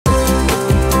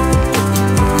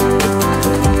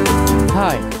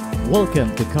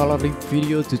Welcome to colorlib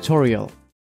video tutorial.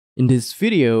 In this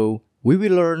video, we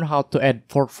will learn how to add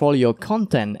portfolio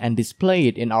content and display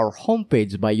it in our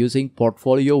homepage by using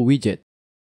portfolio widget.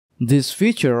 This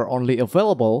feature only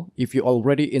available if you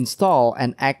already install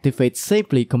and activate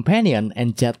Safely Companion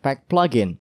and Jetpack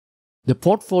plugin. The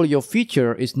portfolio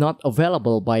feature is not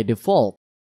available by default.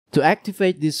 To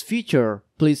activate this feature,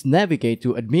 please navigate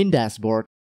to Admin Dashboard,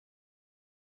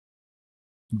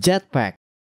 Jetpack,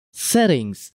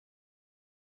 Settings,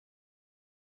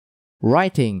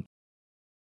 Writing,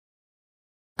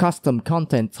 Custom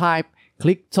Content Type.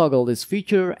 Click Toggle this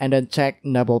feature and then check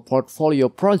Enable Portfolio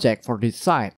Project for this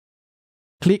site.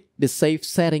 Click the Save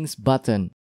Settings button.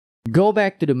 Go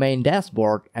back to the main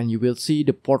dashboard and you will see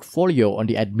the portfolio on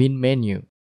the admin menu.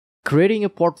 Creating a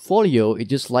portfolio is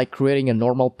just like creating a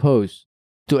normal post.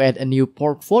 To add a new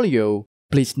portfolio,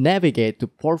 please navigate to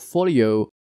Portfolio,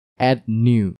 Add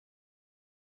New.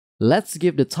 Let's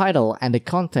give the title and the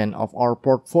content of our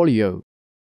portfolio.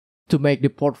 To make the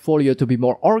portfolio to be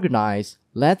more organized,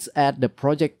 let's add the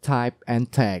project type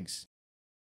and tags.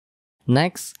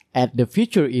 Next, add the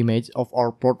feature image of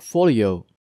our portfolio.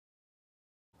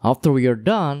 After we are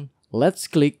done, let's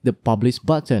click the Publish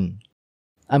button.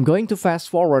 I'm going to fast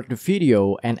forward the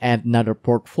video and add another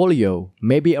portfolio,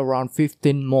 maybe around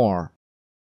 15 more.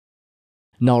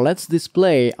 Now let's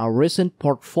display our recent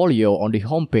portfolio on the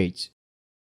homepage.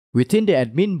 Within the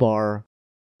admin bar,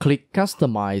 click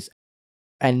Customize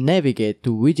and navigate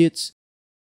to Widgets,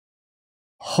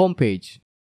 Homepage.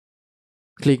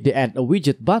 Click the Add a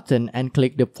Widget button and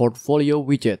click the Portfolio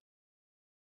widget.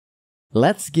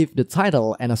 Let's give the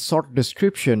title and a short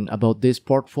description about this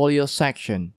portfolio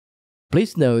section.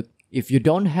 Please note, if you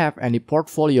don't have any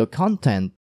portfolio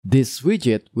content, this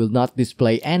widget will not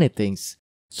display anything,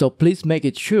 so please make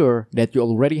it sure that you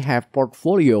already have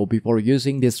portfolio before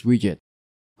using this widget.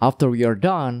 After we are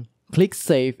done, click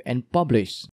Save and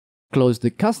Publish. Close the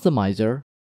customizer.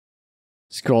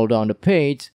 Scroll down the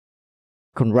page.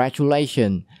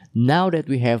 Congratulations! Now that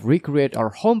we have recreated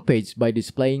our homepage by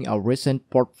displaying our recent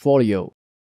portfolio.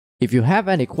 If you have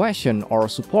any question or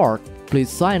support,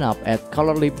 please sign up at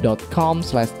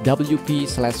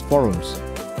colorlib.com/wp/forums.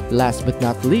 Last but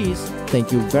not least,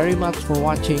 thank you very much for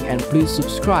watching and please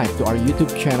subscribe to our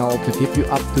YouTube channel to keep you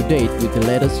up to date with the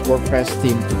latest WordPress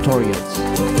theme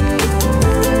tutorials.